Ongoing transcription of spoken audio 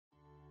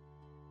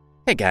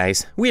Hey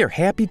guys, we are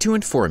happy to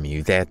inform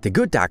you that The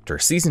Good Doctor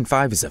Season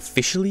 5 is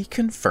officially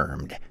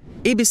confirmed.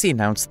 ABC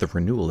announced the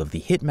renewal of the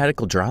hit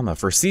medical drama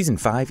for Season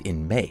 5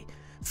 in May,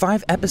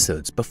 5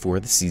 episodes before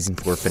the Season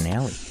 4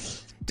 finale.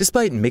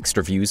 Despite mixed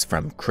reviews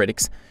from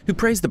critics who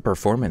praised the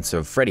performance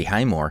of Freddie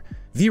Highmore,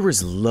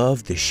 viewers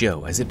loved the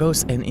show as it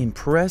boasts an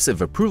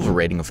impressive approval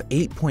rating of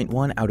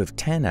 8.1 out of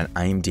 10 on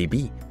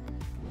IMDb.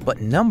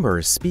 But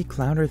numbers speak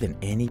louder than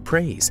any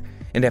praise,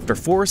 and after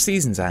 4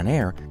 seasons on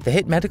air, the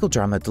hit medical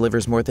drama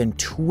delivers more than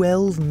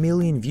 12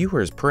 million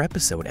viewers per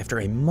episode after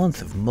a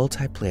month of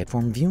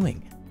multi-platform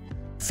viewing.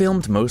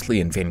 Filmed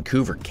mostly in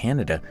Vancouver,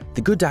 Canada,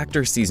 The Good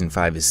Doctor Season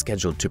 5 is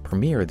scheduled to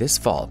premiere this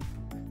fall.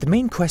 The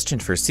main question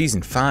for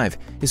Season 5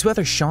 is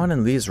whether Shaun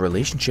and Lea's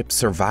relationship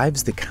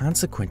survives the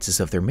consequences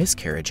of their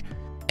miscarriage,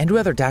 and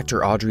whether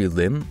Dr. Audrey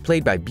Lim,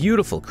 played by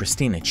beautiful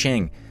Christina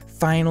Chang,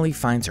 finally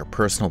finds her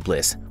personal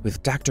bliss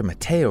with Dr.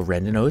 Mateo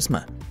Rendon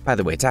Osma. By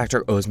the way,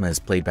 Dr. Osma is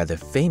played by the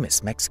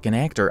famous Mexican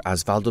actor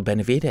Osvaldo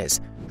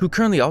Benavides, who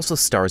currently also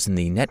stars in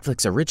the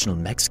Netflix original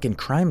Mexican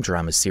crime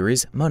drama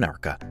series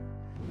Monarca.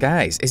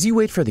 Guys, as you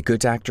wait for The Good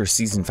Doctor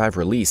Season 5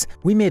 release,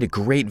 we made a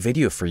great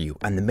video for you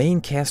on the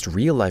main cast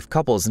real-life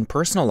couples and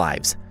personal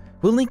lives.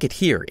 We'll link it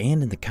here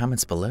and in the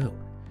comments below.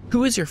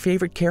 Who is your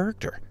favorite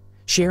character?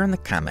 Share in the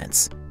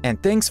comments.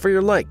 And thanks for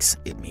your likes,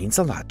 it means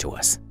a lot to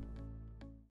us.